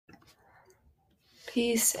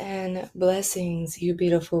Peace and blessings, you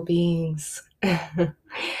beautiful beings.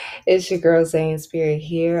 It's your girl Zane Spirit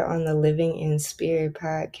here on the Living in Spirit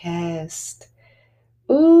podcast.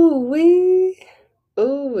 Ooh wee,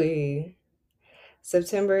 ooh wee.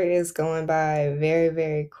 September is going by very,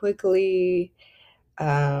 very quickly.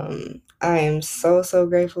 I am so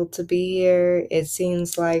grateful to be here. It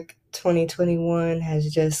seems like 2021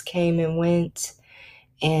 has just came and went,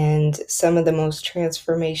 and some of the most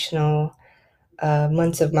transformational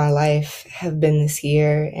months of my life have been this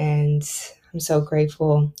year, and I'm so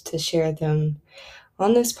grateful to share them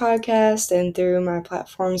on this podcast and through my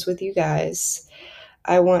platforms with you guys.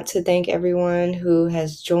 I want to thank everyone who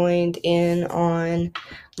has joined in on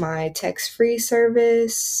my text-free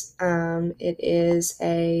service. It is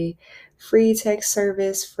a free text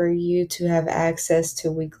service for you to have access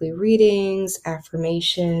to weekly readings,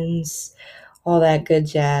 affirmations, all that good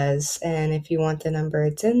jazz. And if you want the number,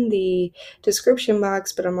 it's in the description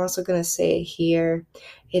box, but I'm also going to say it here.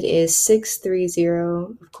 It is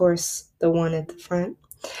 630, of course, the one at the front,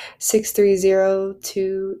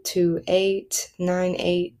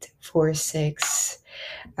 630-228-9846.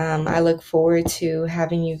 I look forward to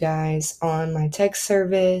having you guys on my text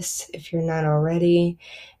service if you're not already.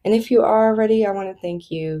 And if you are already, I want to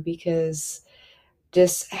thank you because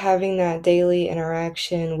just having that daily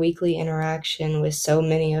interaction, weekly interaction with so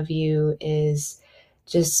many of you is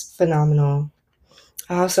just phenomenal.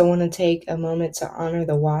 I also want to take a moment to honor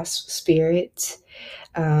the WASP spirit.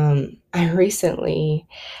 I recently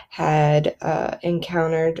had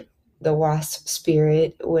encountered the WASP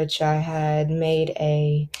spirit, which I had made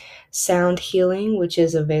a sound healing, which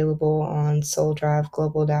is available on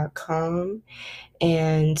souldriveglobal.com.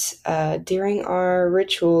 And during our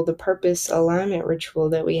ritual, the purpose alignment ritual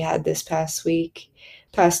that we had this past 2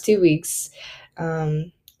 weeks,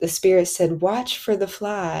 the spirit said, "Watch for the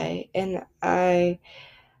fly." And I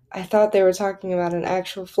thought they were talking about an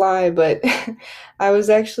actual fly, but I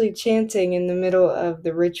was actually chanting in the middle of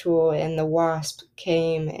the ritual, and the wasp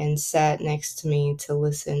came and sat next to me to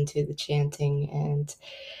listen to the chanting. And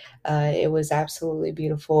it was absolutely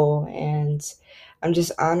beautiful. And I'm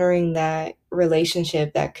just honoring that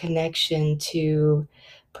relationship, that connection to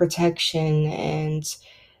protection and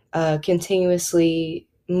continuously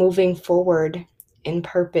moving forward in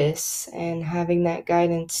purpose and having that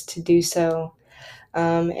guidance to do so.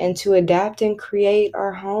 And to adapt and create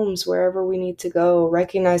our homes wherever we need to go,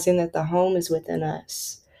 recognizing that the home is within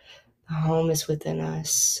us. The home is within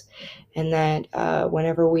us. And that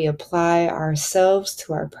whenever we apply ourselves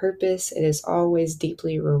to our purpose, it is always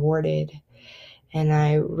deeply rewarded. And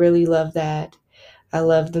I really love that. I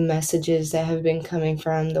love the messages that have been coming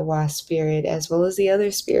from the WASP spirit as well as the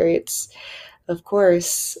other spirits. Of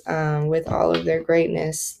course, with all of their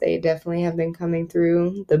greatness, they definitely have been coming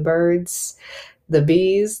through. The birds, the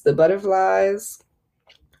bees, the butterflies.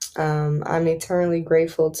 I'm eternally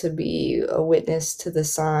grateful to be a witness to the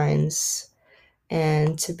signs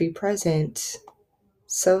and to be present.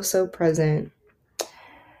 So present.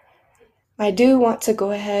 I do want to go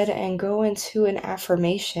ahead and go into an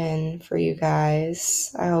affirmation for you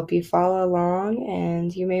guys. I hope you follow along,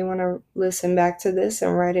 and you may want to listen back to this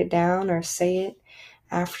and write it down or say it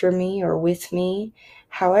after me or with me.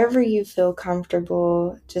 However you feel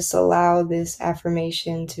comfortable, just allow this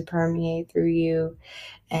affirmation to permeate through you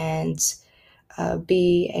and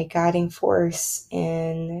be a guiding force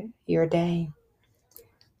in your day.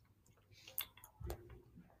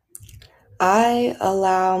 I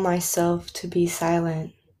allow myself to be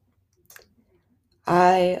silent.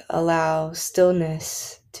 I allow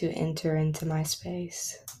stillness to enter into my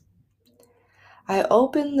space. I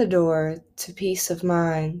open the door to peace of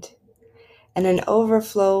mind and an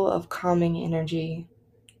overflow of calming energy.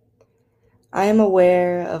 I am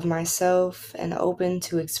aware of myself and open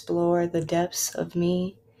to explore the depths of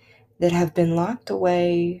me that have been locked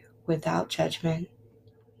away without judgment.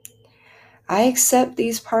 I accept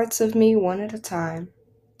these parts of me one at a time,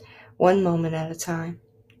 one moment at a time.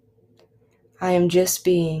 I am just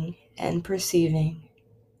being and perceiving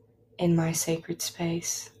in my sacred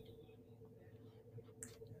space.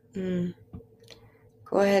 Go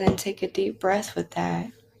ahead and take a deep breath with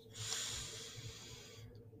that.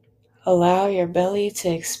 Allow your belly to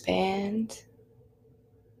expand,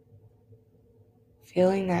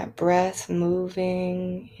 feeling that breath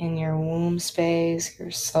moving in your womb space, your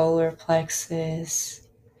solar plexus.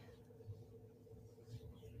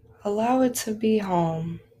 Allow it to be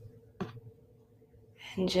home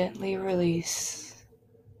and gently release,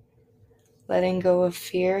 letting go of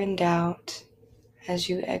fear and doubt as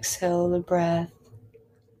you exhale the breath.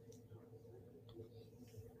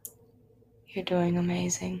 You're doing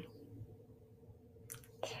amazing.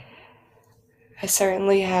 I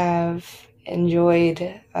certainly have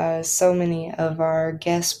enjoyed so many of our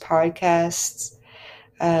guest podcasts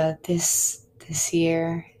this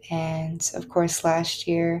year, and of course last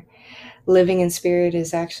year. Living in Spirit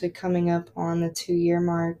is actually coming up on the 2 year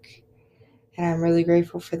mark, and I'm really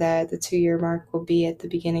grateful for that. The 2 year mark will be at the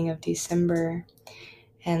beginning of December,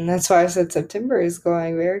 and that's why I said September is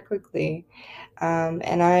going very quickly.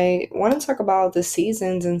 And I want to talk about the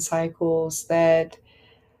seasons and cycles that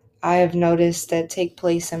I have noticed that take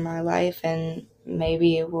place in my life, and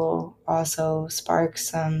maybe it will also spark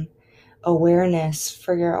some awareness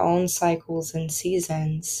for your own cycles and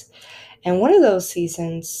seasons. And one of those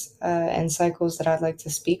seasons and cycles that I'd like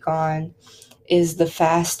to speak on is the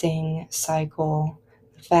fasting cycle,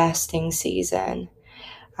 fasting season.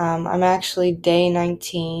 I'm actually day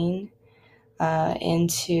 19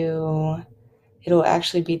 into, it'll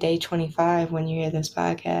actually be day 25 when you hear this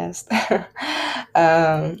podcast.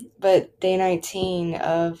 But day 19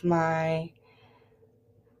 of my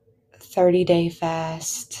 30-day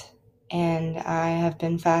fast. And I have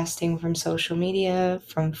been fasting from social media,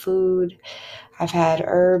 from food. I've had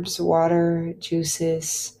herbs, water,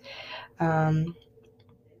 juices,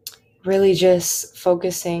 really just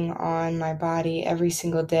focusing on my body every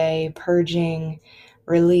single day, purging,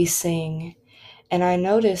 releasing. And I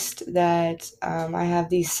noticed that I have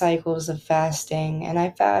these cycles of fasting, and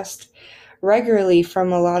I fast regularly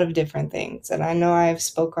from a lot of different things. And I know I've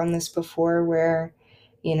spoke on this before where,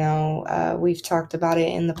 we've talked about it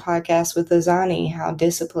in the podcast with Azani, how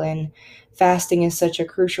discipline, fasting is such a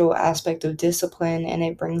crucial aspect of discipline, and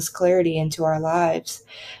it brings clarity into our lives,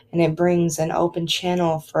 and it brings an open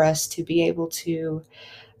channel for us to be able to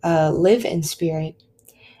live in spirit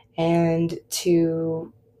and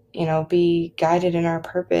to, be guided in our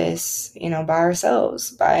purpose, by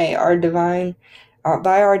ourselves, by our divine,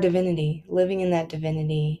 by our divinity, living in that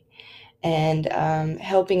divinity, and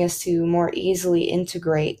helping us to more easily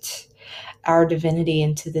integrate our divinity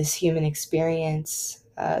into this human experience,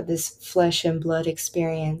 this flesh and blood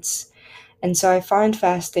experience. And so I find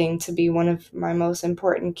fasting to be one of my most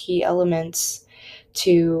important key elements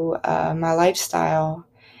to my lifestyle,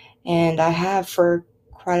 and I have for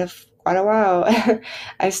quite a while.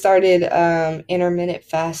 I started intermittent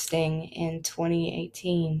fasting in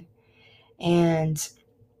 2018, and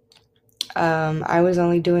I was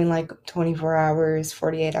only doing like 24 hours,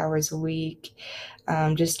 48 hours a week,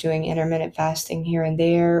 just doing intermittent fasting here and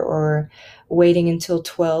there, or waiting until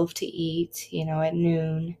 12 to eat, at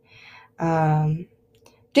noon. Um,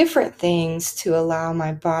 Different things to allow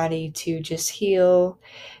my body to just heal,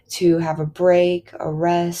 to have a break, a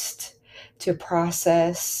rest, to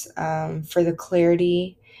process, for the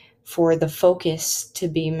clarity, for the focus to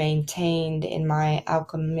be maintained in my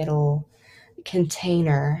alchemical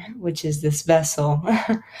container, which is this vessel,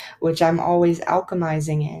 which I'm always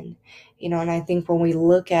alchemizing in. And I think when we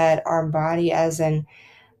look at our body as an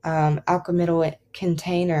alchemical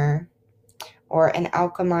container or an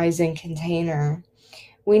alchemizing container,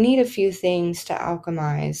 we need a few things to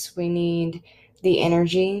alchemize. We need the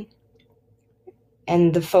energy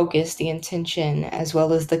and the focus, the intention, as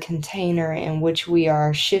well as the container in which we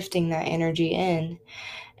are shifting that energy in.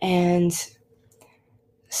 And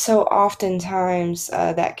so oftentimes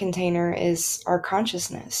that container is our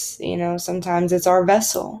consciousness. Sometimes it's our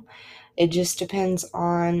vessel. It just depends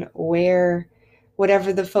on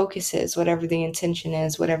whatever the focus is, whatever the intention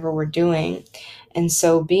is, whatever we're doing. And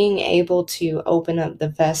so being able to open up the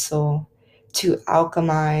vessel to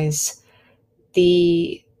alchemize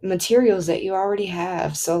the materials that you already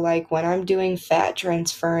have. So like when I'm doing fat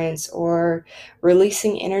transference or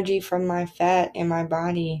releasing energy from my fat in my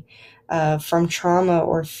body, from trauma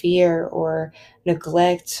or fear or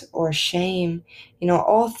neglect or shame,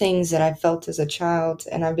 all things that I felt as a child.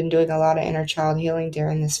 And I've been doing a lot of inner child healing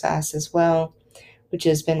during this fast as well, which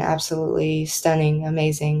has been absolutely stunning,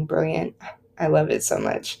 amazing, brilliant. I love it so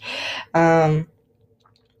much.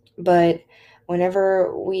 But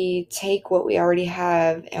whenever we take what we already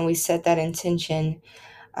have and we set that intention,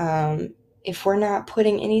 if we're not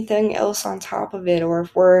putting anything else on top of it, or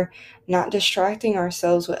if we're not distracting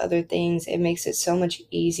ourselves with other things, it makes it so much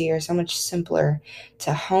easier, so much simpler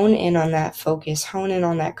to hone in on that focus, hone in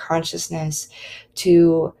on that consciousness,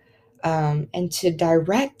 to and to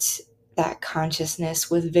direct that consciousness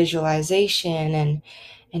with visualization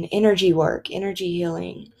and energy work, energy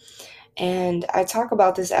healing. And I talk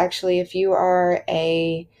about this actually if you are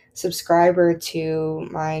a subscriber to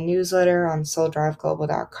my newsletter on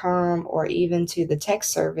souldriveglobal.com, or even to the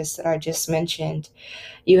text service that I just mentioned.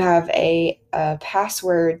 You have a a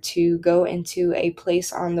password to go into a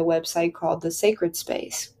place on the website called the Sacred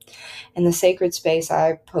Space. In the Sacred Space,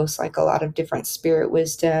 I post like a lot of different spirit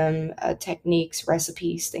wisdom techniques,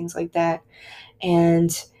 recipes, things like that.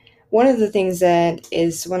 And one of the things that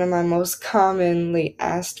is one of my most commonly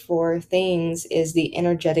asked for things is the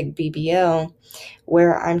energetic BBL,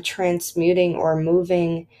 where I'm transmuting or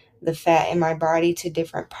moving the fat in my body to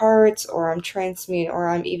different parts, or I'm transmuting, or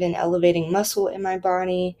I'm even elevating muscle in my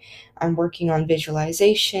body. I'm working on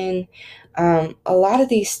visualization. A lot of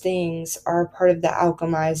these things are part of the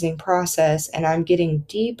alchemizing process, and I'm getting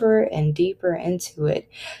deeper and deeper into it.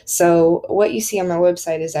 So, what you see on my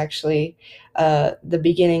website is actually the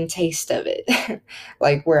beginning taste of it,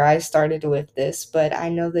 like where I started with this. But I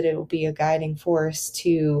know that it will be a guiding force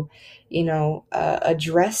to,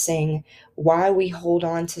 addressing why we hold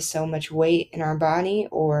on to so much weight in our body,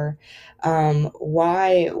 or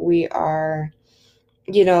why we are,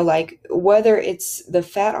 like whether it's the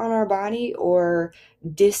fat on our body or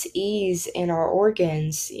dis-ease in our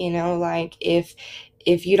organs, like if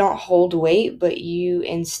you don't hold weight but you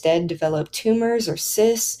instead develop tumors or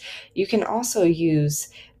cysts, you can also use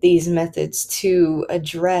these methods to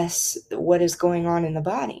address what is going on in the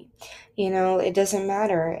body. It doesn't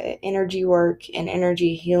matter. Energy work and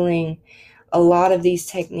energy healing, a lot of these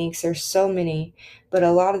techniques, there's so many, but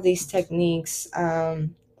a lot of these techniques,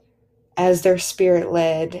 as they're spirit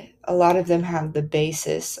led, a lot of them have the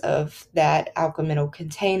basis of that alchemical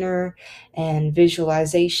container and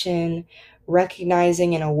visualization,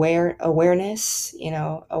 recognizing and awareness,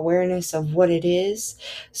 awareness of what it is.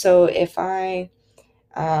 So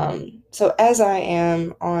so as I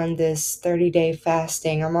am on this 30-day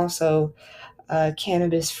fasting, I'm also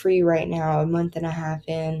cannabis free right now, a month and a half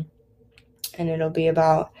in, and it'll be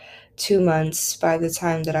about 2 months by the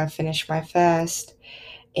time that I finish my fast.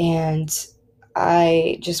 And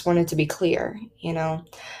I just wanted to be clear,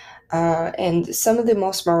 and some of the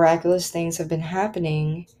most miraculous things have been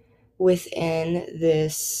happening within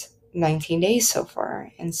this 19 days so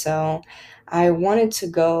far. And so I wanted to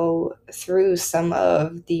go through some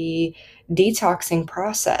of the detoxing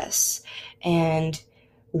process and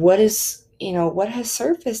what has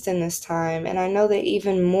surfaced in this time. And I know that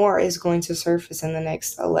even more is going to surface in the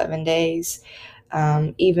next 11 days.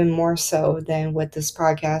 Even more so than what this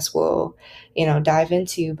podcast will, dive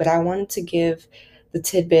into. But I wanted to give the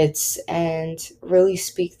tidbits and really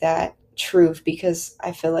speak that truth, because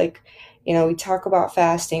I feel like, we talk about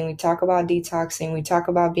fasting, we talk about detoxing, we talk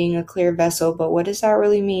about being a clear vessel, but what does that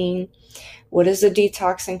really mean? What does the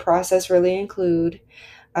detoxing process really include?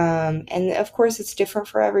 And of course, it's different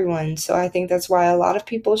for everyone. So I think that's why a lot of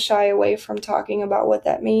people shy away from talking about what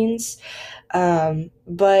that means.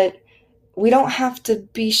 But we don't have to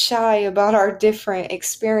be shy about our different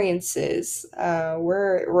experiences.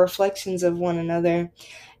 We're reflections of one another,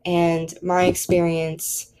 and my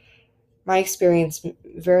experience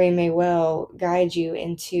very may well guide you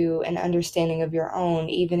into an understanding of your own,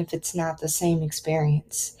 even if it's not the same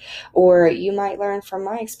experience. Or you might learn from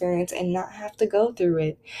my experience and not have to go through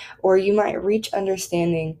it. Or you might reach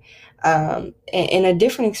understanding in a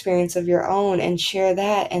different experience of your own and share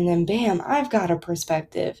that. And then, bam, I've got a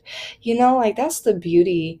perspective. Like that's the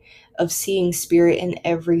beauty of seeing spirit in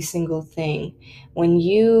every single thing. When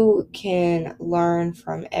you can learn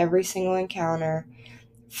from every single encounter,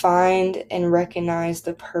 find and recognize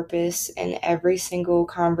the purpose in every single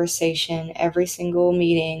conversation, every single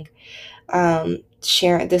meeting,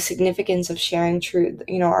 share the significance of sharing truth,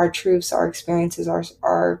 our truths, our experiences,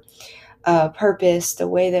 our purpose, the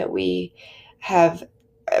way that we have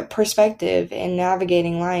a perspective in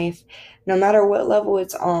navigating life. No matter what level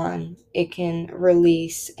it's on, it can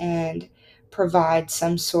release and provide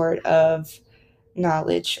some sort of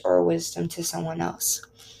knowledge or wisdom to someone else.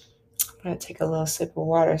 I'm going to take a little sip of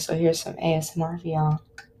water. So here's some ASMR for y'all.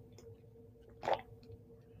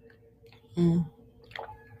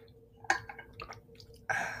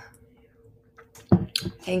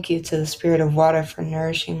 Thank you to the spirit of water for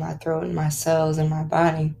nourishing my throat and my cells and my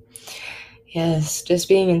body. Yes, just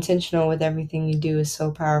being intentional with everything you do is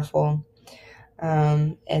so powerful.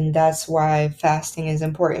 And that's why fasting is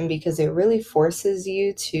important, because it really forces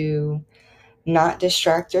you to not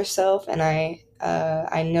distract yourself. And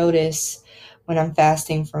I notice when I'm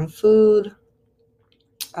fasting from food,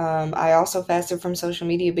 I also fasted from social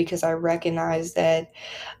media, because I recognize that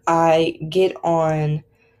I get on,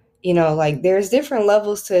 like there's different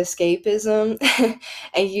levels to escapism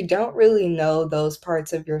and you don't really know those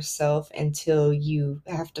parts of yourself until you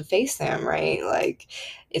have to face them, right? Like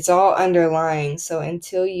it's all underlying. So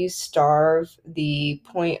until you starve the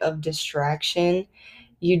point of distraction,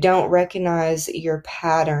 you don't recognize your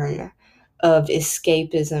pattern of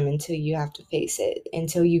escapism until you have to face it,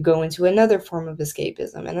 until you go into another form of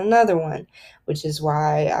escapism and another one, which is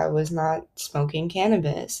why I was not smoking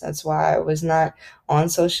cannabis. That's why I was not on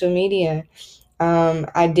social media.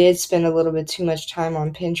 I did spend a little bit too much time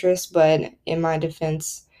on Pinterest, but in my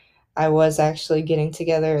defense, I was actually getting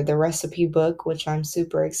together the recipe book, which I'm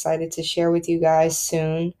super excited to share with you guys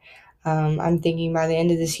soon. I'm thinking by the end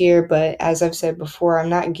of this year, but as I've said before, I'm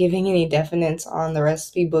not giving any definites on the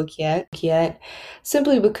recipe book yet,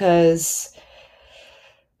 simply because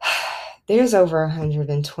there's over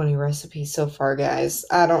 120 recipes so far, guys.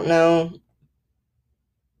 I don't know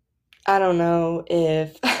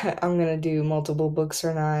if I'm gonna do multiple books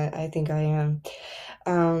or not. I think I am.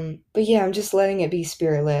 But yeah, I'm just letting it be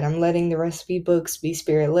spirit led. I'm letting the recipe books be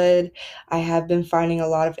spirit led. I have been finding a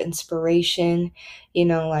lot of inspiration,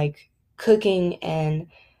 like cooking and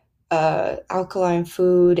alkaline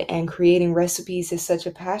food and creating recipes is such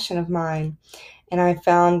a passion of mine. And I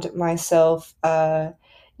found myself, coming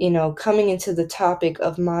into the topic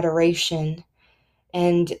of moderation,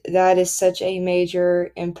 and that is such a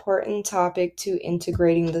major important topic to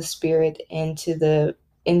integrating the spirit into the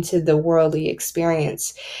worldly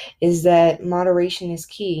experience, is that moderation is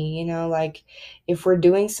key. Like, if we're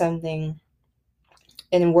doing something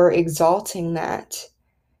and we're exalting that,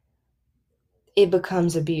 it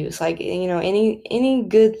becomes abuse. Like, any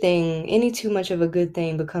good thing, any too much of a good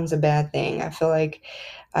thing becomes a bad thing. I feel like,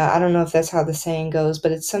 I don't know if that's how the saying goes,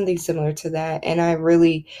 but it's something similar to that. And I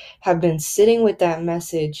really have been sitting with that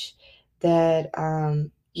message that,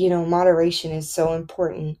 moderation is so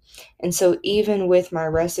important. And so even with my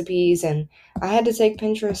recipes, and I had to take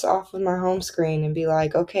Pinterest off of my home screen and be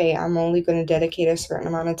like, okay, I'm only going to dedicate a certain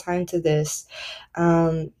amount of time to this.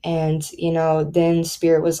 And, then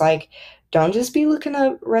Spirit was like, don't just be looking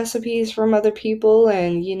up recipes from other people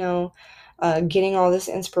and, getting all this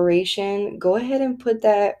inspiration. Go ahead and put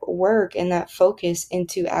that work and that focus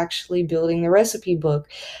into actually building the recipe book.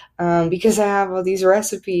 Because I have all these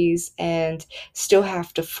recipes and still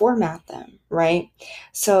have to format them, right?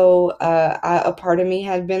 So a part of me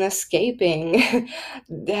had been escaping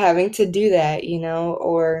having to do that,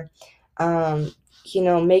 or um,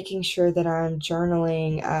 making sure that I'm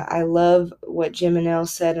journaling. I love what Jiminelle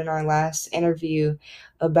said in our last interview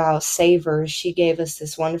about SAVER. She gave us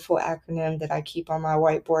this wonderful acronym that I keep on my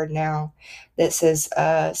whiteboard now that says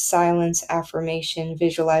silence, affirmation,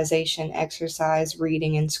 visualization, exercise,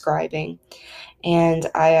 reading, and scribing. And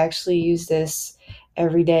I actually use this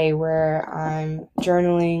every day, where I'm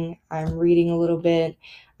journaling, I'm reading a little bit,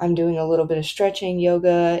 I'm doing a little bit of stretching,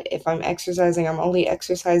 yoga. If I'm exercising, I'm only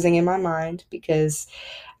exercising in my mind, because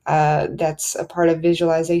that's a part of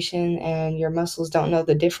visualization, and your muscles don't know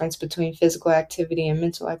the difference between physical activity and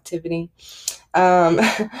mental activity. Um,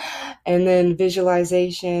 and then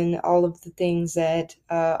visualization, all of the things that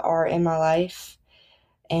are in my life,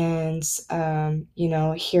 and,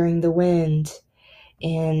 hearing the wind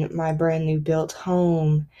in my brand new built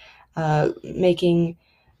home, making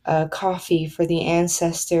coffee for the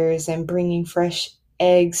ancestors, and bringing fresh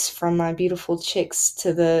eggs from my beautiful chicks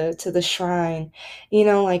to the shrine.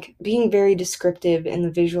 Like, being very descriptive in the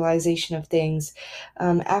visualization of things,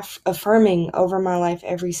 affirming over my life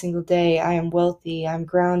every single day: I am wealthy, I'm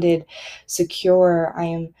grounded, secure, I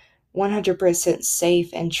am 100% safe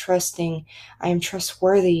and trusting, I am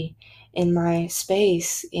trustworthy in my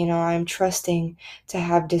space. I'm trusting to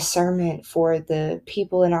have discernment for the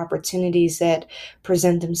people and opportunities that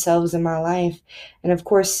present themselves in my life. And of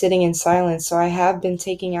course, sitting in silence. So I have been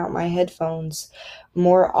taking out my headphones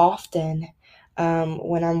more often,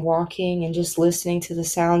 when I'm walking, and just listening to the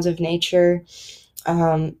sounds of nature.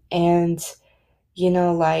 And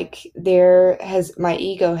like, my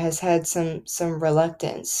ego has had some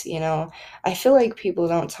reluctance. I feel like people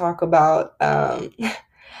don't talk about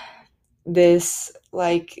this.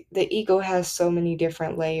 Like, the ego has so many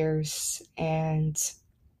different layers. And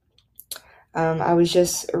I was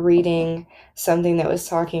just reading something that was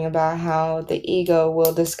talking about how the ego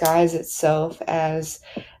will disguise itself as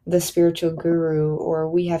the spiritual guru, or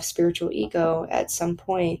we have spiritual ego at some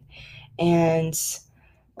point. And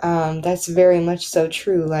that's very much so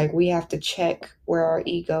true. Like, we have to check where our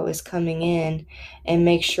ego is coming in, and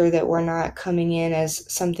make sure that we're not coming in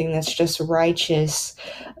as something that's just righteous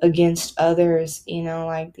against others.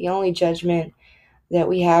 Like, the only judgment that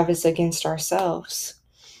we have is against ourselves.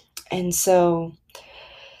 And so,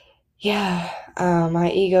 yeah,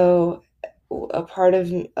 my ego, a part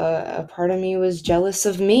of me was jealous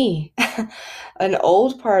of me. An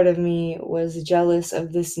old part of me was jealous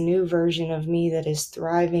of this new version of me that is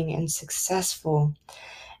thriving and successful.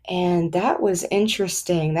 And that was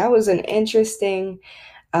interesting. That was an interesting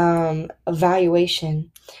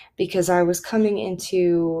evaluation, because I was coming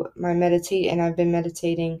into my meditate, and I've been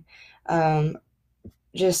meditating um,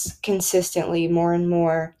 just consistently more and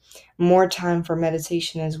more time for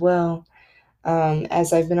meditation as well,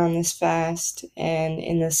 as I've been on this fast and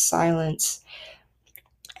in this silence.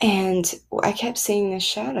 And I kept seeing this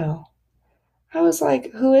shadow. I was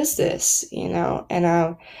like, who is this? And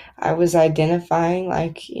I was identifying,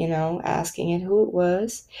 like, asking it who it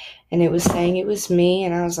was, and it was saying it was me.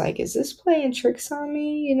 And I was like, is this playing tricks on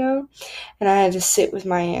me? And I had to sit with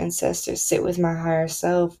my ancestors, sit with my higher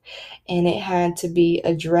self, and it had to be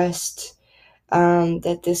addressed,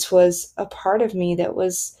 that this was a part of me that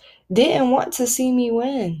didn't want to see me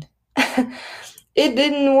win. It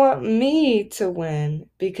didn't want me to win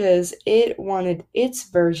because it wanted its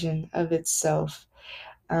version of itself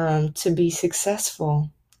to be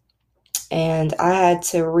successful. And I had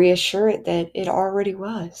to reassure it that it already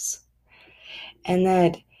was, and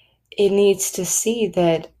that it needs to see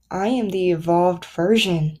that I am the evolved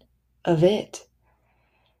version of it.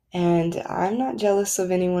 And I'm not jealous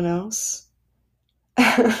of anyone else.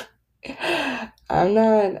 I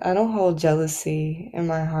don't hold jealousy in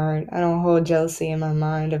my heart. I don't hold jealousy in my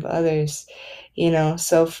mind of others.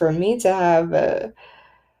 So for me to have an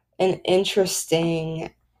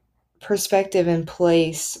interesting perspective and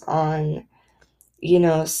place on,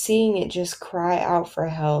 seeing it just cry out for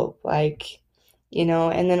help, like,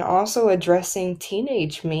 and then also addressing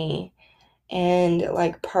teenage me, and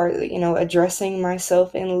like partly, addressing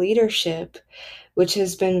myself in leadership, which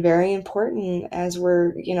has been very important as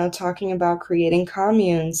we're, talking about creating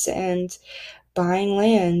communes and buying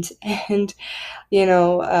land and,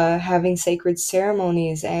 having sacred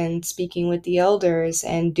ceremonies and speaking with the elders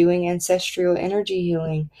and doing ancestral energy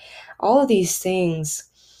healing. All of these things,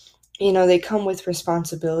 they come with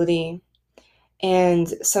responsibility. And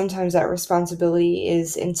sometimes that responsibility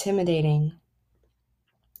is intimidating.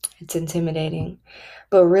 It's intimidating.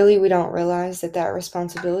 But really, we don't realize that that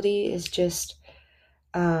responsibility is just,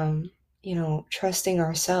 trusting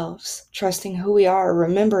ourselves, trusting who we are,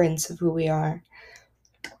 remembrance of who we are.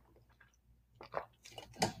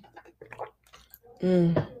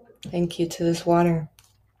 Thank you to this water.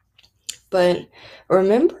 But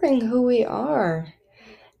remembering who we are,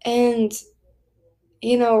 and,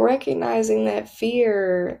 recognizing that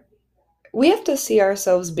fear, we have to see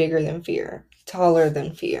ourselves bigger than fear, taller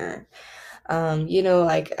than fear.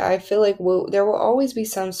 Like, I feel like there will always be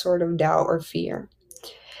some sort of doubt or fear.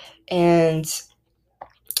 And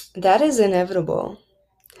that is inevitable.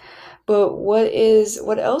 But what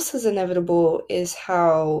else is inevitable is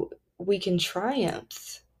how we can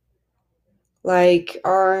triumph. Like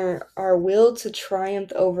our will to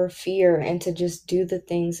triumph over fear and to just do the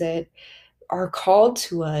things that are called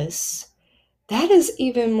to us. That is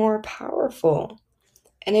even more powerful.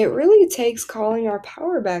 And it really takes calling our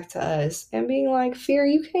power back to us and being like, fear,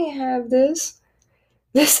 you can't have this.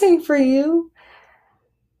 This ain't for you.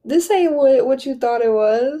 This ain't what you thought it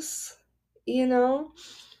was, you know?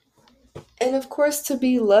 And of course, to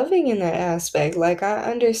be loving in that aspect. Like,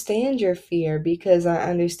 I understand your fear because I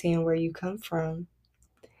understand where you come from,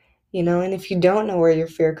 And if you don't know where your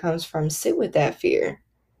fear comes from, sit with that fear.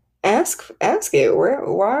 Ask it,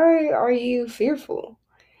 why are you fearful?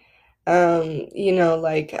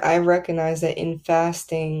 Like, I recognize that in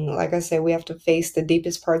fasting, like I said, we have to face the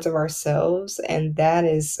deepest parts of ourselves, and that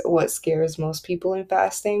is what scares most people in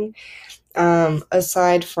fasting,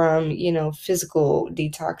 aside from, physical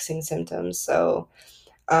detoxing symptoms. So,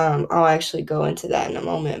 I'll actually go into that in a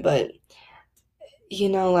moment, but,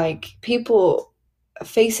 like, people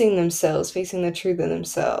facing themselves, facing the truth of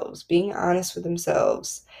themselves, being honest with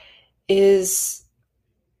themselves is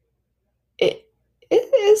it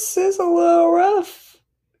it's a little rough.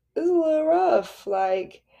 It's a little rough.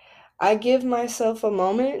 Like, I give myself a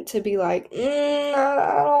moment to be like,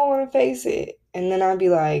 I don't want to face it. And then I'd be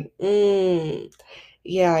like,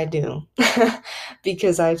 yeah, I do.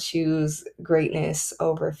 Because I choose greatness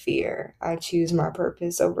over fear. I choose my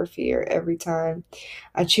purpose over fear every time.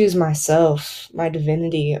 I choose myself, my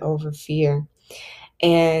divinity over fear.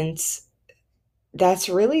 And that's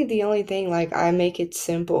really the only thing. Like, I make it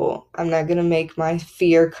simple. I'm not going to make my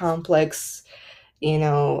fear complex,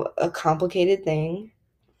 a complicated thing.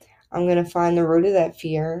 I'm going to find the root of that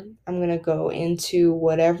fear. I'm going to go into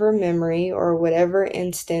whatever memory or whatever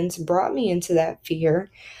instance brought me into that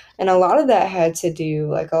fear. And a lot of that had to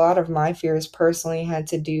do, like, a lot of my fears personally had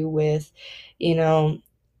to do with, you know,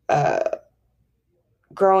 uh,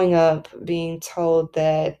 growing up being told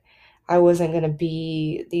that I wasn't going to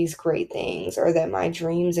be these great things, or that my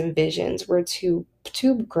dreams and visions were too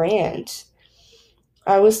grand.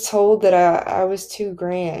 I was told that I was too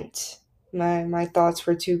grand. My thoughts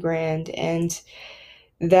were too grand, and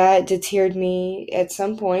that deterred me at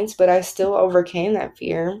some points, but I still overcame that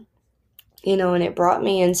fear, and it brought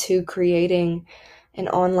me into creating an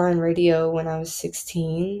online radio when I was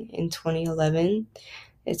 16 in 2011.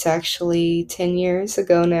 It's actually 10 years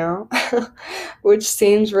ago now, which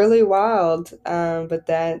seems really wild. But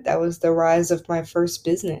that was the rise of my first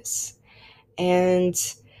business. And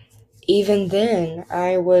even then,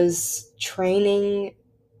 I was training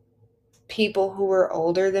people who were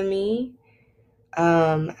older than me,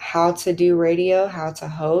 how to do radio, how to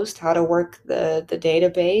host, how to work the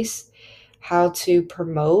database, how to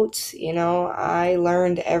promote. I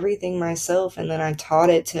learned everything myself, and then I taught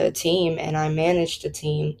it to a team, and I managed a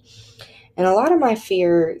team. And a lot of my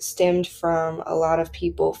fear stemmed from a lot of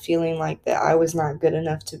people feeling like that I was not good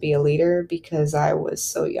enough to be a leader because I was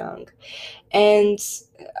so young. And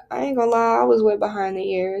I ain't gonna lie, I was way behind the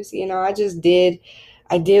years. I did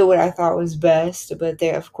what I thought was best, but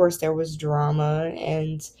of course, there was drama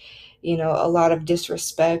and, a lot of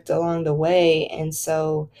disrespect along the way. And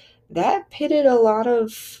so that pitted a lot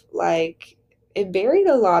of it buried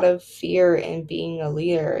a lot of fear in being a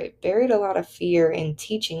leader. It buried a lot of fear in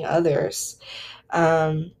teaching others.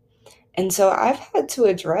 Um, and so I've had to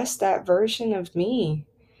address that version of me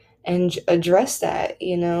and address that.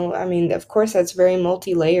 I mean, of course, that's very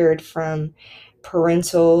multi-layered, from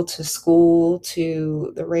parental to school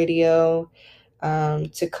to the radio,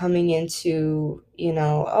 to coming into,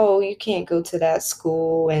 oh, you can't go to that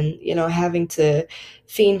school, and having to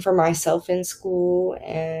fend for myself in school.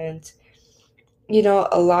 And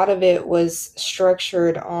a lot of it was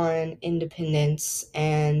structured on independence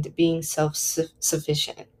and being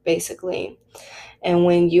self-sufficient, basically. And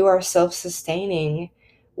when you are self sustaining,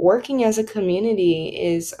 working as a community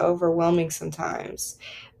is overwhelming sometimes.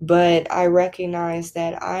 But I recognized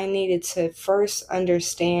that I needed to first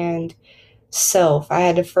understand self. I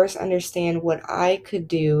had to first understand what I could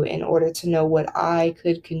do in order to know what I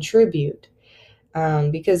could contribute.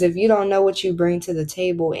 Because if you don't know what you bring to the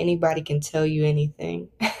table, anybody can tell you anything.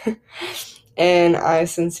 And I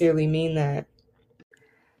sincerely mean that.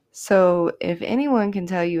 So if anyone can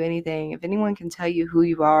tell you anything, if anyone can tell you who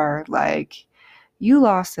you are, you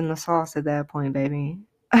lost in the sauce at that point, baby.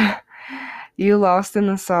 You lost in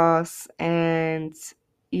the sauce, and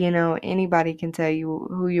anybody can tell you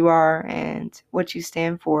who you are and what you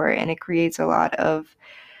stand for, and it creates a lot of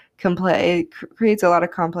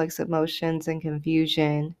complex emotions and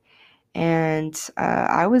confusion. And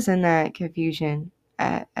I was in that confusion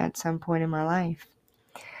at some point in my life.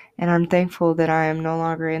 And I'm thankful that I am no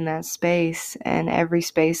longer in that space. And every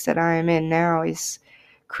space that I am in now is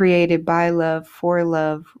created by love, for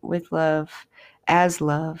love, with love, as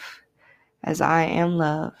I am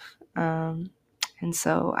love. And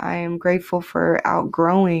so I am grateful for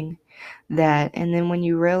outgrowing that. And then when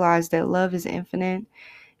you realize that love is infinite,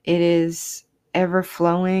 it is ever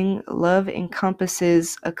flowing. Love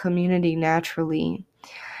encompasses a community naturally,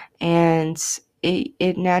 and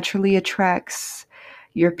it naturally attracts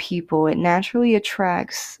your people. It naturally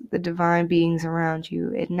attracts the divine beings around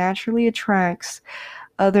you. It naturally attracts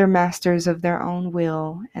other masters of their own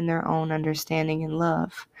will and their own understanding and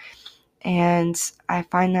love. And I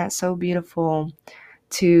find that so beautiful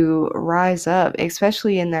to rise up,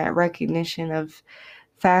 especially in that recognition of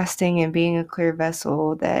fasting and being a clear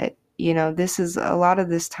vessel, that this is a lot of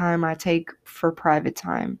this time I take for private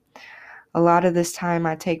time. A lot of this time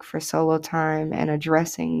I take for solo time and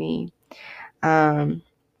addressing me. Um,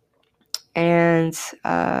 and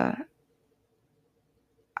I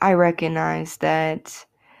recognize that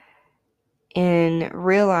in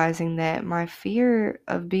realizing that my fear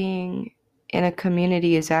of being in a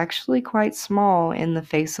community is actually quite small in the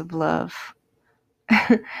face of love.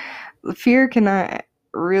 Fear cannot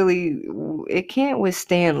really, it can't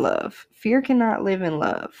withstand love. Fear cannot live in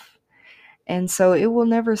love. And so it will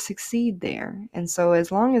never succeed there. And so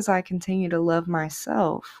as long as I continue to love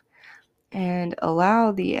myself and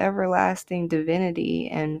allow the everlasting divinity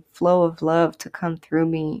and flow of love to come through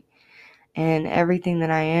me and everything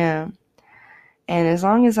that I am, and as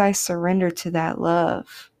long as I surrender to that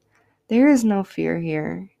love, there is no fear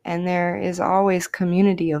here. And there is always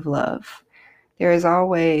community of love. There is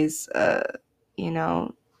always, and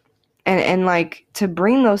like to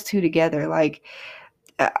bring those two together,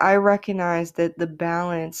 I recognize that the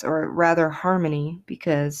balance, or rather harmony,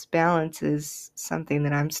 because balance is something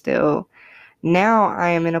that now I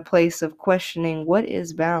am in a place of questioning what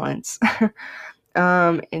is balance,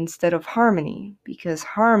 instead of harmony, because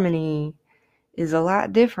harmony is a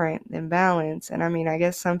lot different than balance. And I mean, I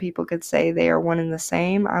guess some people could say they are one and the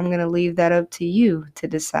same. I'm going to leave that up to you to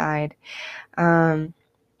decide.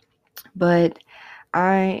 But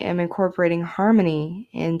I am incorporating harmony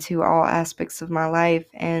into all aspects of my life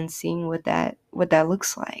and seeing what that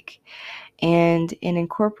looks like. And in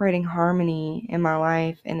incorporating harmony in my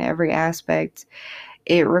life in every aspect,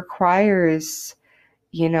 it requires,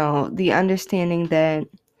 the understanding that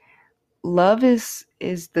love is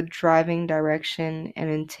the driving direction and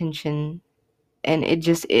intention, and it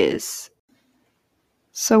just is.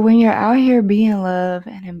 So when you're out here being love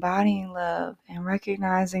and embodying love and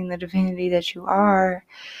recognizing the divinity that you are,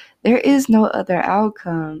 there is no other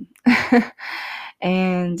outcome.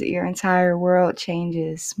 And your entire world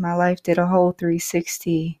changes. My life did a whole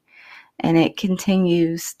 360, and it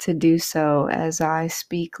continues to do so as I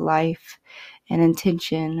speak life and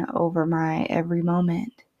intention over my every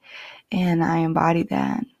moment. And I embody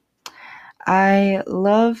that. I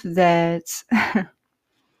love that.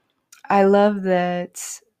 I love that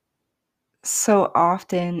so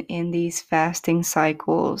often in these fasting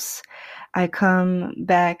cycles, I come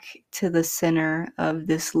back to the center of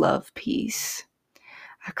this love piece.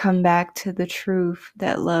 I come back to the truth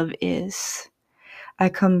that love is. I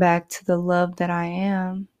come back to the love that I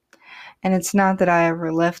am. And it's not that I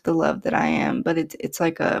ever left the love that I am, but it's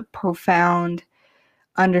like a profound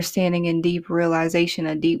understanding and deep realization,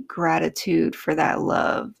 a deep gratitude for that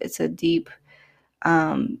love. It's a deep,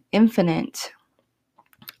 infinite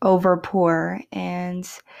overpour. And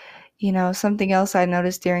something else I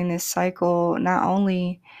noticed during this cycle, not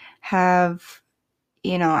only have,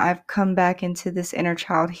 I've come back into this inner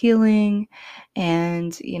child healing,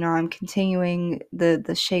 and, I'm continuing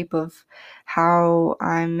the shape of how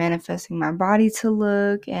I'm manifesting my body to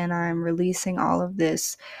look, and I'm releasing all of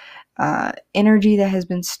this energy that has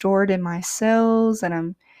been stored in my cells,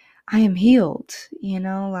 and I am healed,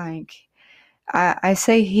 like I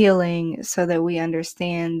say healing so that we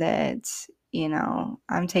understand that,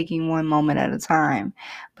 I'm taking one moment at a time,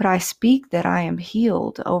 but I speak that I am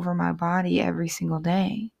healed over my body every single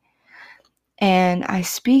day. And I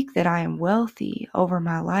speak that I am wealthy over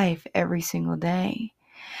my life every single day.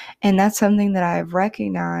 And that's something that I've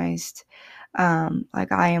recognized.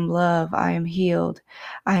 Like, I am love, I am healed,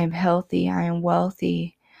 I am healthy, I am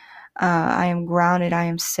wealthy, I am grounded, I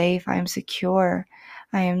am safe, I am secure,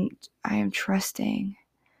 I am trusting.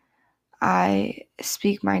 I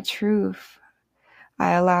speak my truth.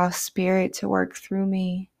 I allow spirit to work through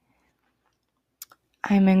me.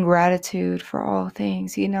 I'm in gratitude for all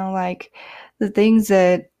things. Like the things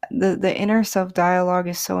that the inner self dialogue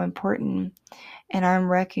is so important. And I'm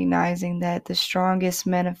recognizing that the strongest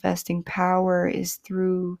manifesting power is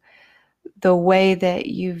through the way that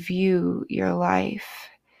you view your life,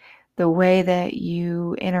 the way that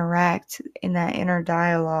you interact in that inner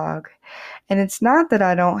dialogue. And it's not that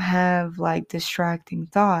I don't have like distracting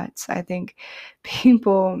thoughts. I think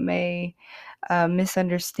people may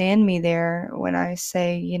misunderstand me there when I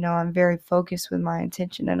say, I'm very focused with my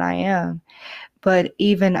intention, and I am. But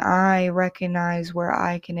even I recognize where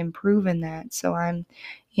I can improve in that. So I'm,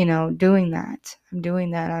 doing that.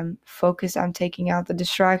 I'm focused. I'm taking out the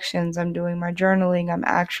distractions. I'm doing my journaling. I'm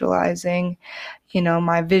actualizing,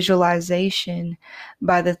 my visualization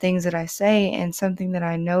by the things that I say. And something that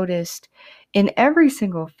I noticed in every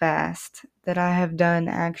single fast that I have done,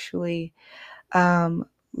 actually,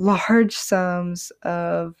 large sums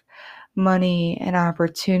of money and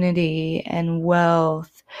opportunity and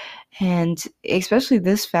wealth, and especially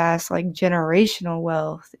this fast, like generational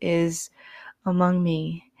wealth, is among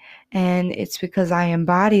me. And it's because I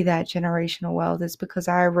embody that generational wealth. It's because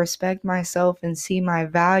I respect myself and see my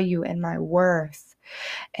value and my worth.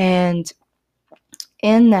 And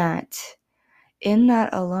in that,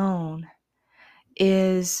 alone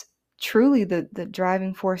is truly the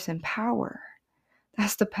driving force and power.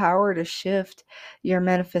 That's the power to shift your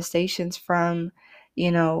manifestations from,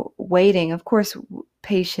 waiting. Of course,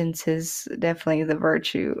 patience is definitely the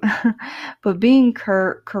virtue, but being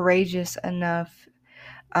courageous enough,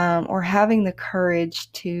 or having the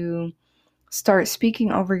courage to start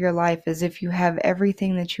speaking over your life as if you have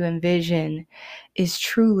everything that you envision, is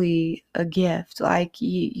truly a gift. Like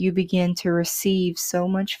you begin to receive so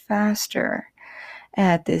much faster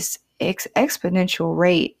at this exponential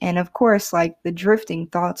rate. And of course, like, the drifting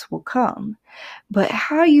thoughts will come, but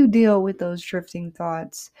how you deal with those drifting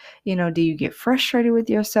thoughts, do you get frustrated with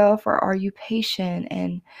yourself, or are you patient,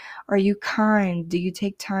 and are you kind? Do you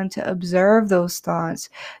take time to observe those thoughts?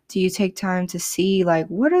 Do you take time to see, like,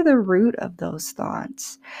 what are the root of those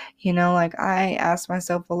thoughts? Like, I ask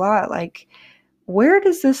myself a lot, like, where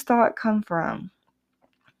does this thought come from?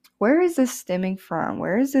 where is this stemming from?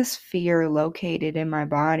 Where is this fear located in my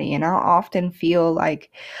body? And I'll often feel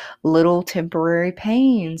like little temporary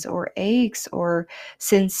pains or aches or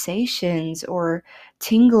sensations or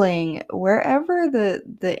tingling wherever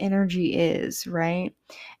the energy is, right?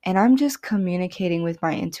 And I'm just communicating with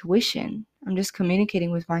my intuition. I'm just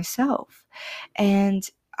communicating with myself. And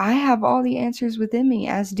I have all the answers within me,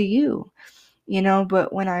 as do you,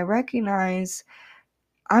 but when I recognize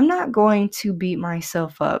I'm not going to beat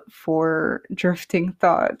myself up for drifting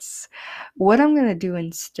thoughts, what I'm going to do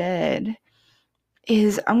instead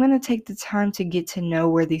is I'm going to take the time to get to know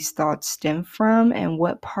where these thoughts stem from and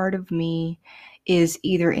what part of me is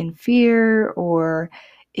either in fear or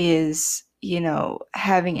is,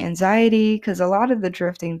 having anxiety. Because a lot of the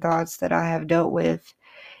drifting thoughts that I have dealt with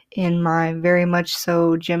in my very much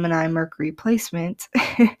so Gemini Mercury placement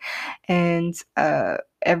and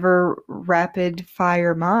ever rapid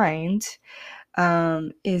fire mind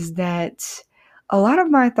is that a lot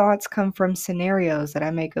of my thoughts come from scenarios that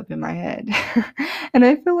I make up in my head. And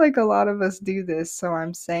I feel like a lot of us do this. So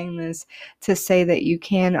I'm saying this to say that you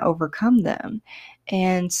can overcome them.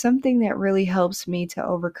 And something that really helps me to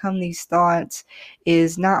overcome these thoughts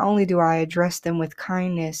is not only do I address them with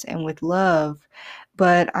kindness and with love,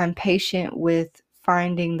 but I'm patient with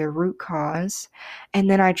finding the root cause. And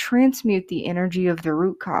then I transmute the energy of the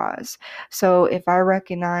root cause. So if I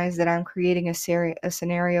recognize that I'm creating a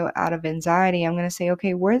scenario out of anxiety, I'm going to say,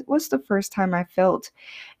 okay, what's the first time I felt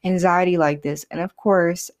anxiety like this? And of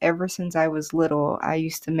course, ever since I was little, I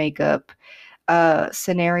used to make up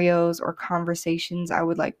scenarios or conversations. I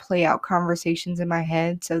would like play out conversations in my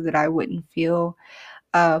head so that I wouldn't feel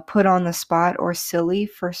put on the spot or silly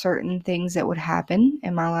for certain things that would happen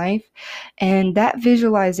in my life. And that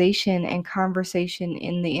visualization and conversation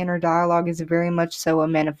in the inner dialogue is very much so a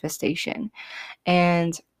manifestation.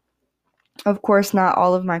 And of course, not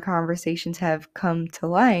all of my conversations have come to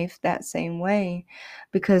life that same way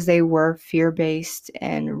because they were fear-based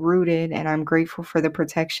and rooted, and I'm grateful for the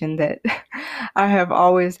protection that I have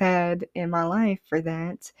always had in my life for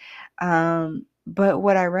that. But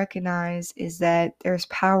what I recognize is that there's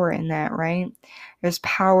power in that, right? There's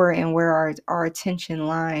power in where our attention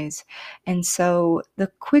lies. And so the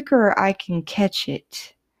quicker I can catch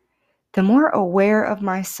it, the more aware of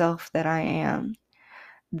myself that I am,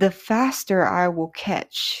 the faster I will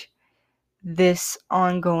catch this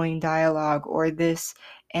ongoing dialogue or this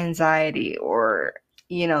anxiety or,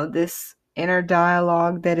 this inner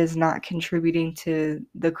dialogue that is not contributing to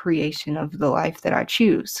the creation of the life that I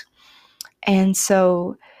choose. And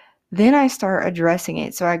so then I start addressing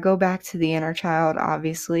it. So I go back to the inner child,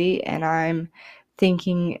 obviously, and I'm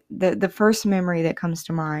thinking the first memory that comes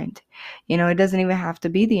to mind. It doesn't even have to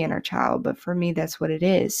be the inner child, but for me, that's what it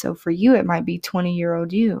is. So for you, it might be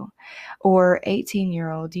 20-year-old you, or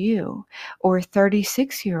 18-year-old you, or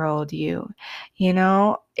 36-year-old you.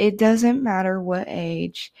 It doesn't matter what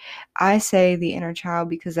age. I say the inner child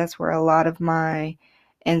because that's where a lot of my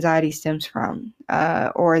anxiety stems from,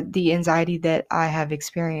 or the anxiety that I have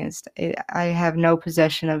experienced. I have no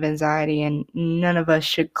possession of anxiety, and none of us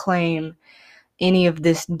should claim any of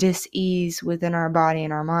this dis-ease within our body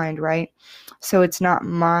and our mind, right? So it's not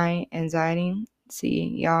my anxiety.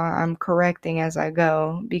 See, y'all, I'm correcting as I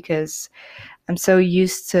go because I'm so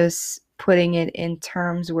used to putting it in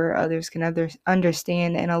terms where others can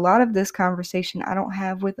understand. And a lot of this conversation I don't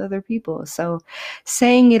have with other people. So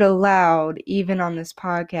saying it aloud, even on this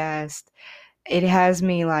podcast, it has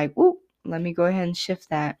me like, ooh, let me go ahead and shift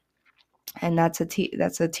that. And that's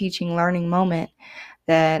a teaching learning moment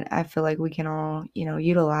that I feel like we can all,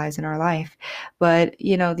 utilize in our life. But,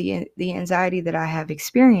 the anxiety that I have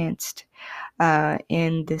experienced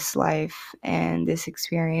in this life and this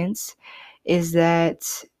experience is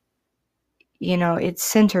that, it's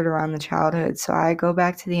centered around the childhood. So I go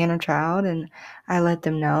back to the inner child and I let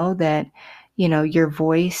them know that, your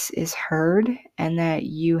voice is heard and that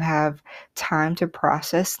you have time to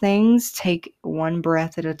process things. Take one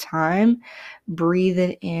breath at a time, breathe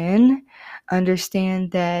it in,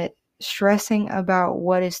 understand that stressing about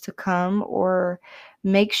what is to come or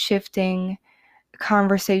make shifting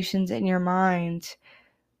conversations in your mind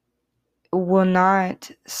will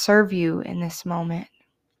not serve you in this moment.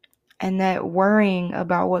 And that worrying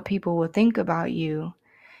about what people will think about you,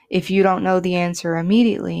 if you don't know the answer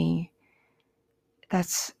immediately,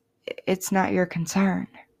 it's not your concern,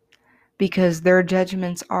 because their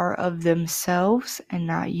judgments are of themselves and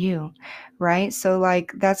not you, right? So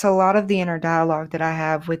like that's a lot of the inner dialogue that I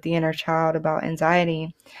have with the inner child about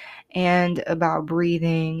anxiety and about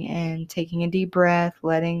breathing and taking a deep breath,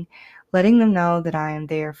 letting them know that I am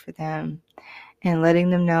there for them and letting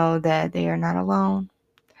them know that they are not alone.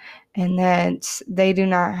 and that they do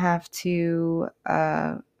not have to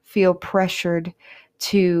feel pressured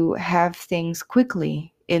to have things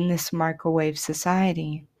quickly in this microwave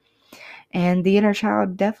society. And the inner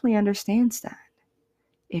child definitely understands that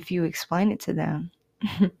if you explain it to them.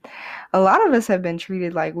 A lot of us have been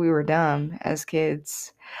treated like we were dumb as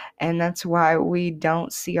kids, and that's why we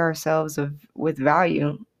don't see ourselves with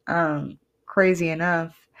value. Crazy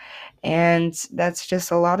enough. And that's just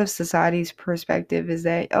a lot of society's perspective, is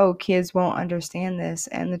that, oh, kids won't understand this.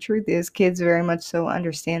 And the truth is, kids very much so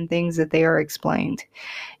understand things that they are explained,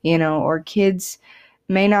 or kids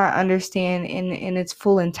may not understand in its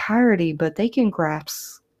full entirety, but they can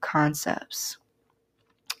grasp concepts,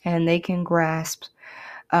 and they can grasp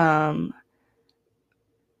um,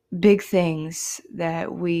 big things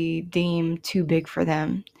that we deem too big for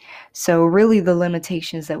them. So really the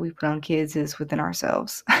limitations that we put on kids is within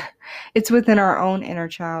ourselves. It's within our own inner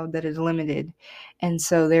child that is limited. And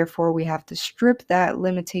so therefore we have to strip that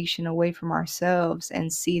limitation away from ourselves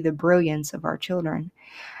and see the brilliance of our children.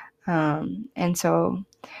 And so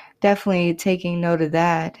definitely taking note of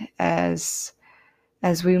that as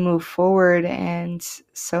we move forward, and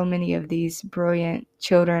so many of these brilliant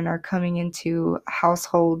children are coming into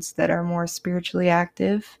households that are more spiritually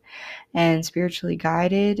active and spiritually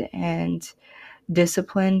guided and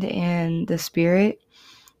disciplined in the spirit,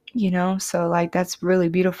 so like that's really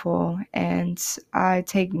beautiful. And I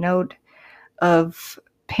take note of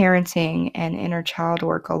parenting and inner child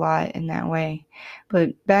work a lot in that way.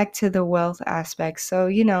 But back to the wealth aspect. So,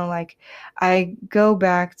 like I go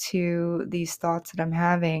back to these thoughts that I'm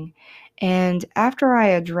having, and after I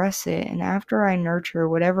address it and after I nurture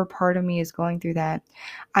whatever part of me is going through that,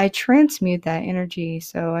 I transmute that energy.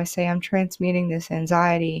 So I say, I'm transmuting this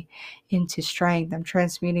anxiety into strength. I'm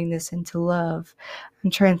transmuting this into love.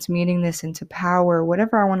 I'm transmuting this into power,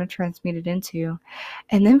 whatever I want to transmute it into.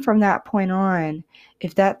 And then from that point on,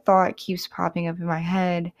 if that thought keeps popping up in my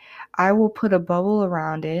head, I will put a bubble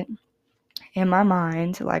around it in my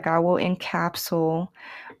mind. Like I will encapsule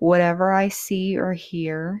whatever I see or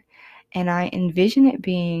hear, and I envision it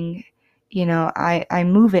being, I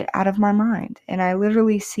move it out of my mind. And I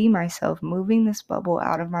literally see myself moving this bubble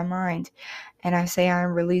out of my mind. And I say,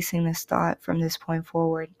 I'm releasing this thought from this point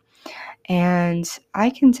forward. And I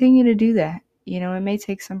continue to do that. It may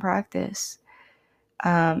take some practice.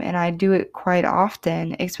 And I do it quite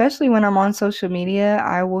often, especially when I'm on social media.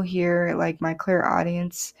 I will hear like my clear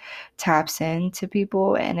audience taps in to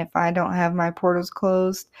people. And if I don't have my portals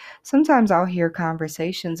closed, sometimes I'll hear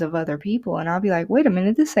conversations of other people and I'll be like, wait a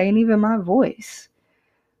minute, this ain't even my voice.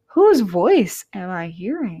 Whose voice am I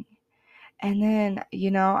hearing? And then,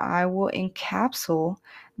 I will encapsulate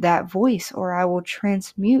that voice, or I will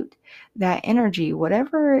transmute that energy,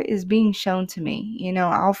 whatever is being shown to me.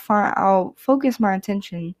 I'll focus my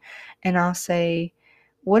attention and I'll say,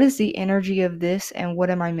 what is the energy of this and what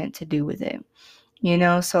am I meant to do with it?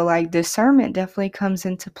 So like discernment definitely comes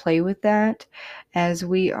into play with that as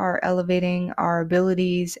we are elevating our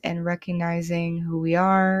abilities and recognizing who we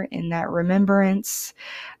are in that remembrance.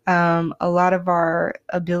 A lot of our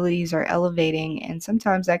abilities are elevating, and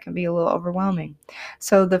sometimes that can be a little overwhelming.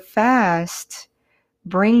 So the fast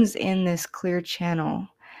brings in this clear channel.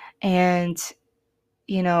 And,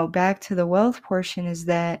 back to the wealth portion is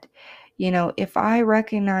that, if I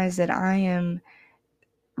recognize that I am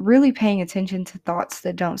really paying attention to thoughts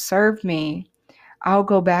that don't serve me, I'll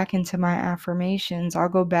go back into my affirmations. I'll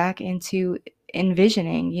go back into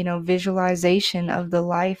envisioning, visualization of the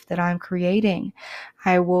life that I'm creating.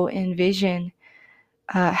 I will envision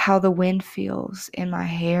how the wind feels in my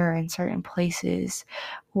hair in certain places,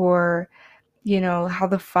 or, how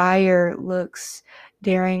the fire looks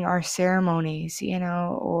during our ceremonies,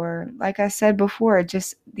 or like I said before,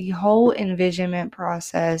 just the whole envisionment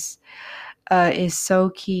process is so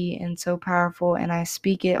key and so powerful. And I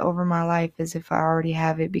speak it over my life as if I already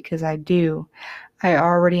have it, because I do. I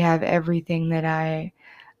already have everything that I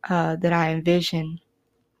envision.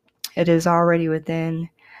 It is already within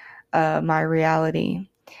my reality.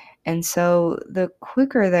 And so the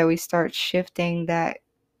quicker that we start shifting that,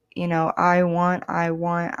 I want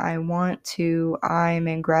to, I am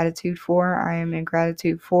in gratitude for, I am in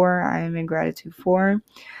gratitude for, I am in gratitude for,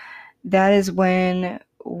 that is when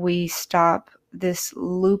we stop this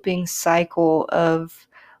looping cycle of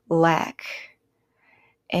lack.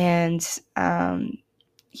 And,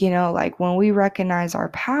 like when we recognize our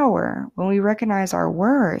power, when we recognize our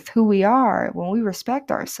worth, who we are, when we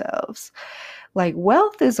respect ourselves, like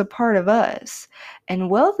wealth is a part of us, and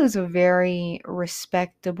wealth is a very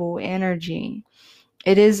respectable energy.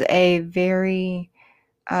 It is a very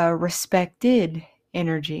respected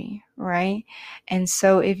energy, right? And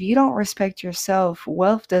so if you don't respect yourself,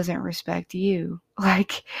 wealth doesn't respect you.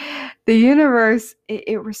 Like the universe,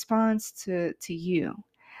 it responds to you.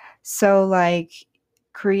 So like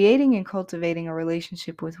creating and cultivating a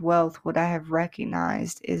relationship with wealth, what I have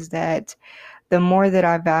recognized is that the more that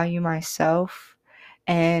I value myself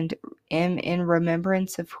and am in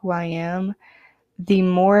remembrance of who I am, the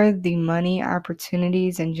more the money,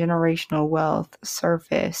 opportunities, and generational wealth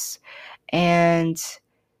surface. And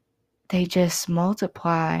they just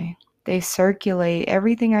multiply. They circulate.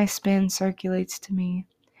 Everything I spend circulates to me.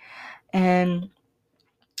 And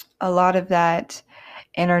a lot of that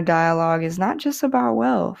inner dialogue is not just about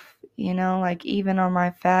wealth. Like even on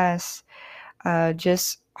my fast,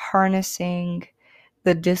 just harnessing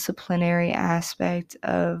the disciplinary aspect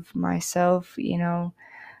of myself,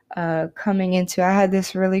 coming into, I had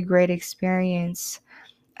this really great experience.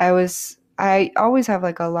 I always have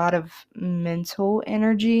like a lot of mental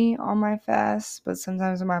energy on my fast, but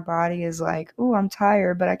sometimes my body is like, "Oh, I'm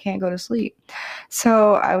tired, but I can't go to sleep."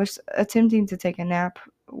 So I was attempting to take a nap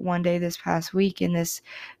one day this past week, and this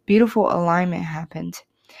beautiful alignment happened.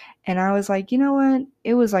 And I was like, you know what?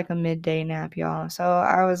 It was like a midday nap, y'all. So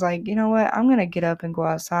I was like, you know what? I'm gonna get up and go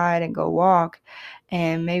outside and go walk,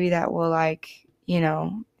 and maybe that will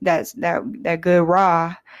that good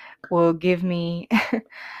raw will give me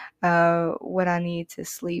what I need to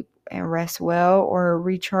sleep and rest well or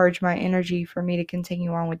recharge my energy for me to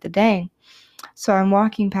continue on with the day. So I'm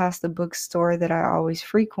walking past the bookstore that I always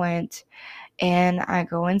frequent, and I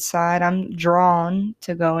go inside. I'm drawn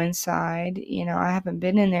to go inside. I haven't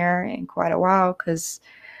been in there in quite a while because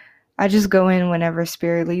I just go in whenever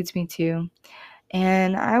spirit leads me to.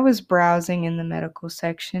 And I was browsing in the medical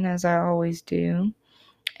section as I always do.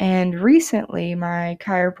 And recently, my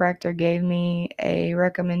chiropractor gave me a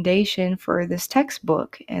recommendation for this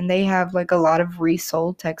textbook, and they have like a lot of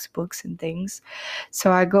resold textbooks and things.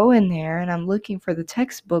 So I go in there and I'm looking for the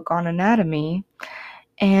textbook on anatomy,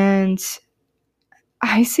 and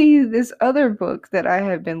I see this other book that I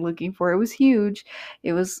had been looking for. It was huge.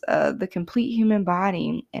 It was The Complete Human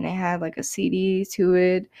Body, and it had like a CD to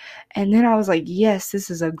it. And then I was like, yes, this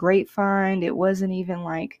is a great find. It wasn't even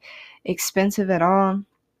like expensive at all.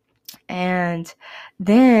 And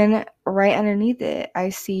then right underneath it, I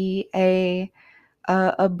see a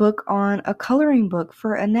book on a coloring book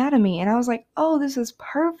for anatomy. And I was like, oh, this is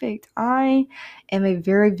perfect. I am a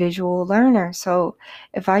very visual learner. So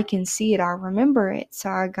if I can see it, I'll remember it. So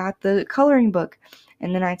I got the coloring book.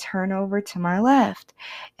 And then I turn over to my left,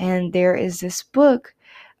 and there is this book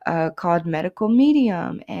called Medical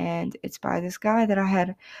Medium. And it's by this guy that I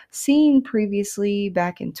had seen previously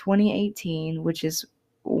back in 2018, which is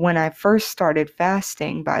when I first started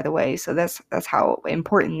fasting, by the way. So that's how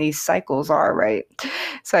important these cycles are, right?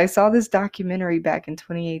 So I saw this documentary back in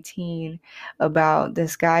 2018 about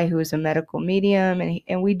this guy who is a medical medium,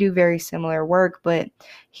 and we do very similar work, but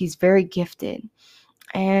he's very gifted.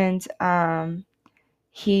 And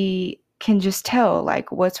he can just tell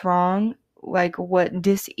like what's wrong, like what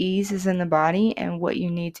dis-ease is in the body and what you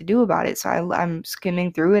need to do about it. So I'm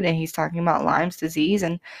skimming through it, and he's talking about Lyme's disease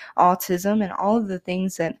and autism and all of the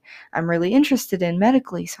things that I'm really interested in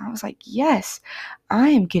medically. So I was like, yes, I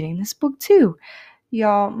am getting this book too.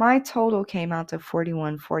 Y'all, my total came out to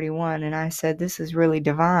 4141, and I said, this is really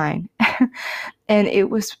divine. And it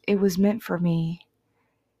was meant for me.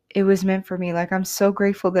 It was meant for me. Like, I'm so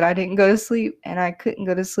grateful that I didn't go to sleep, and I couldn't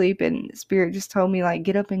go to sleep, and spirit just told me like,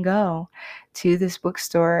 get up and go to this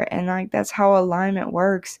bookstore. And like, that's how alignment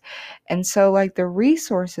works. And so like the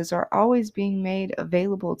resources are always being made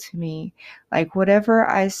available to me. Like whatever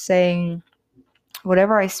I say,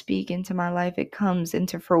 whatever I speak into my life, it comes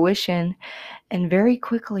into fruition. And very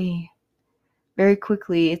quickly,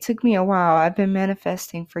 it took me a while. I've been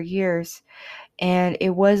manifesting for years. And it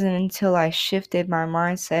wasn't until I shifted my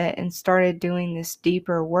mindset and started doing this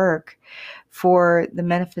deeper work for the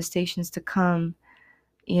manifestations to come,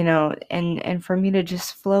 and for me to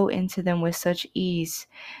just flow into them with such ease.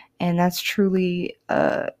 And that's truly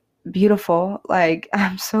beautiful. Like,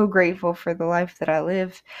 I'm so grateful for the life that I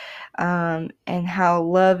live, and how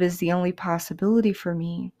love is the only possibility for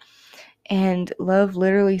me. And love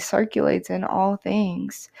literally circulates in all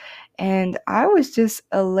things. And I was just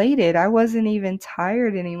elated. I wasn't even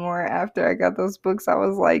tired anymore after I got those books. I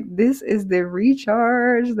was like, this is the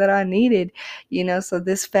recharge that I needed. So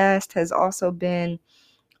this fast has also been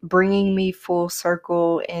bringing me full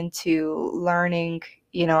circle into learning.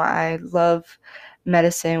 I love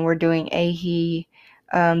medicine. We're doing AHE,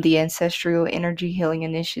 the Ancestral Energy Healing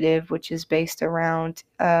Initiative, which is based around,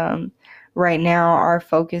 right now, our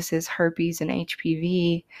focus is herpes and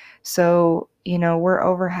HPV. So we're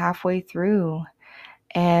over halfway through,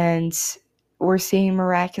 and we're seeing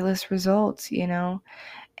miraculous results,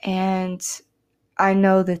 and I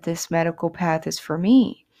know that this medical path is for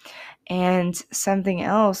me. And something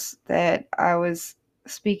else that I was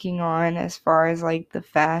speaking on as far as like the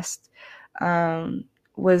fast,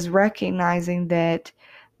 was recognizing that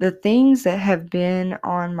the things that have been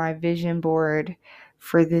on my vision board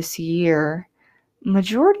for this year,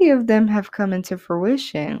 majority of them have come into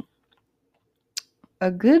fruition.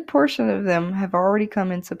 A good portion of them have already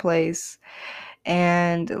come into place.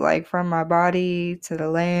 And like from my body to the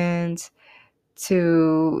land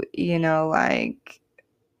to, like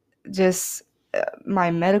just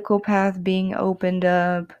my medical path being opened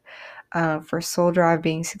up, for Soul Drive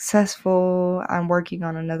being successful. I'm working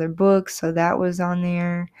on another book, so that was on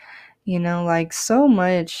there. Like so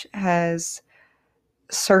much has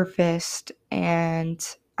surfaced, and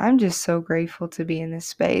I'm just so grateful to be in this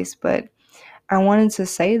space. But I wanted to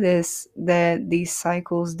say this, that these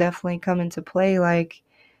cycles definitely come into play, like,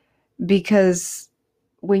 because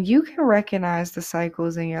when you can recognize the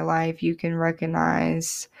cycles in your life, you can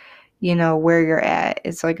recognize, where you're at.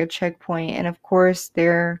 It's like a checkpoint. And of course,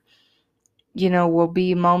 there, will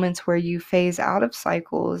be moments where you phase out of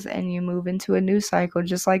cycles and you move into a new cycle,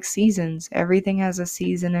 just like seasons. Everything has a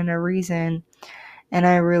season and a reason. And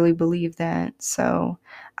I really believe that. So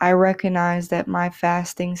I recognize that my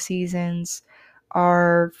fasting seasons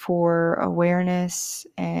are for awareness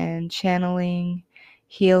and channeling,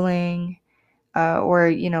 healing, or,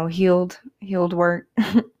 healed work.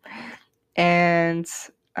 And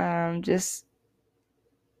just,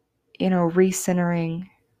 recentering,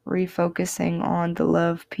 refocusing on the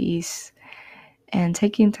love piece and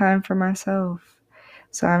taking time for myself.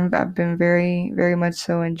 So I've been very, very much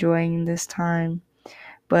so enjoying this time.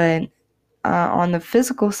 But on the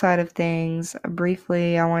physical side of things,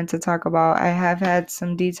 briefly, I wanted to talk about, I have had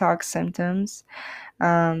some detox symptoms.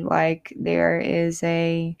 Like there is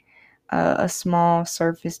a small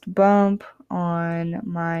surfaced bump on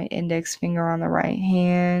my index finger on the right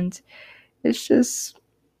hand. It's just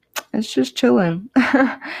chilling.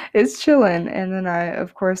 It's chilling. And then I,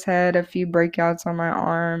 of course, had a few breakouts on my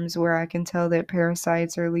arms where I can tell that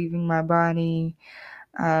parasites are leaving my body.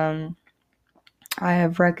 Um, I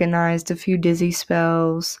have recognized a few dizzy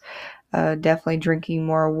spells, definitely drinking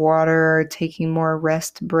more water, taking more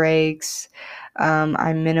rest breaks.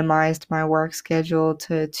 I minimized my work schedule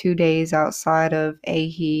to 2 days outside of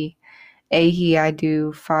AHI. AHI, I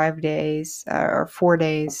do 5 days, or 4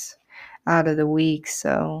 days out of the week.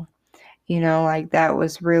 So, like that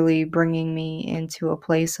was really bringing me into a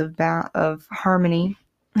place of harmony,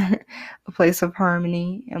 a place of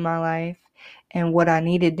harmony in my life and what I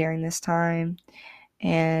needed during this time.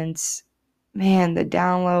 And man, the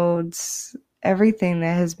downloads, everything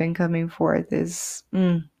that has been coming forth is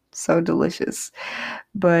so delicious.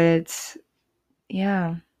 But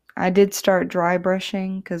yeah, I did start dry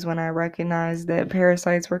brushing because when I recognized that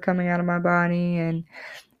parasites were coming out of my body and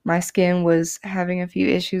my skin was having a few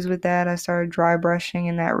issues with that, I started dry brushing,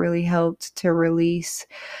 and that really helped to release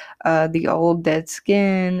the old dead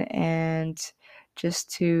skin and just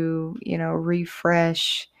to,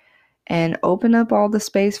 refresh and open up all the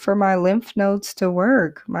space for my lymph nodes to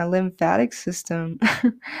work, my lymphatic system.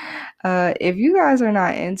 If you guys are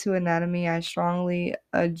not into anatomy, I strongly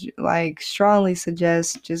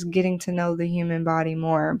suggest just getting to know the human body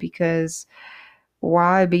more, because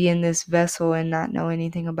why be in this vessel and not know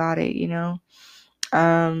anything about it,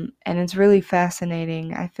 and it's really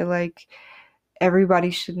fascinating. I feel like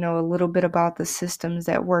everybody should know a little bit about the systems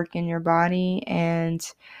that work in your body and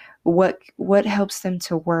what helps them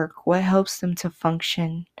to work, what helps them to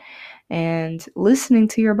function, and listening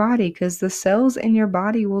to your body, because the cells in your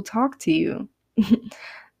body will talk to you.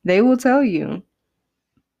 They will tell you.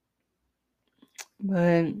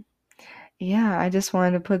 But yeah, I just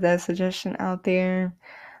wanted to put that suggestion out there.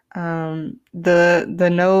 The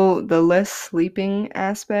less sleeping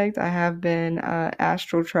aspect, I have been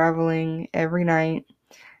astral traveling every night,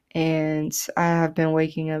 and I have been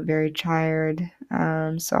waking up very tired.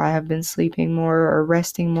 So I have been sleeping more or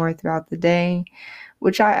resting more throughout the day,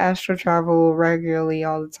 which I astral travel regularly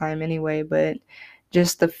all the time anyway, but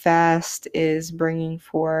just the fast is bringing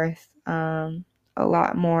forth a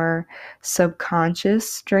lot more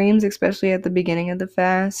subconscious dreams, especially at the beginning of the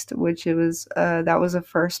fast, which it was that was a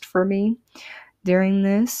first for me. during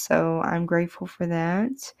this. So I'm grateful for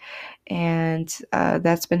that. And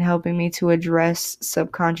that's been helping me to address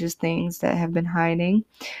subconscious things that have been hiding.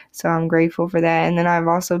 So I'm grateful for that. And then I've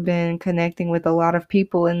also been connecting with a lot of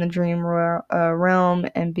people in the dream realm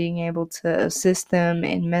and being able to assist them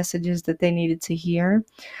in messages that they needed to hear.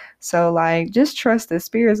 So, like, just trust that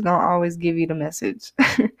Spirit's gonna always give you the message.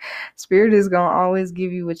 Spirit is gonna always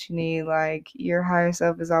give you what you need. Like, your higher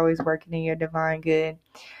self is always working in your divine good,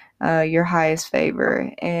 your highest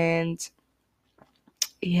favor. And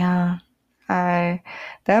yeah, I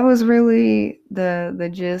that was really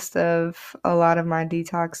the gist of a lot of my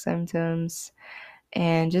detox symptoms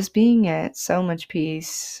and just being at so much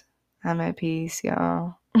peace. I'm at peace,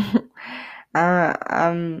 y'all.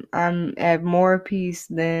 I'm at more peace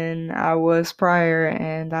than I was prior,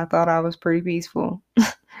 and I thought I was pretty peaceful.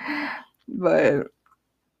 But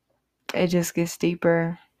it just gets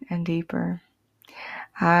deeper and deeper.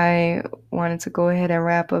 I wanted to go ahead and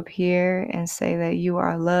wrap up here and say that you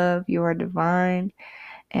are love, you are divine,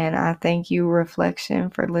 and I thank you, Reflection,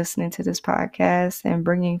 for listening to this podcast and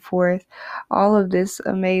bringing forth all of this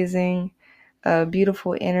amazing,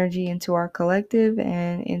 beautiful energy into our collective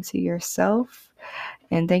and into yourself.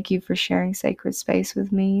 And thank you for sharing sacred space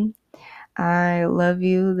with me. I love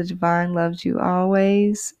you. The divine loves you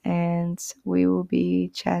always. And we will be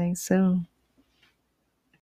chatting soon.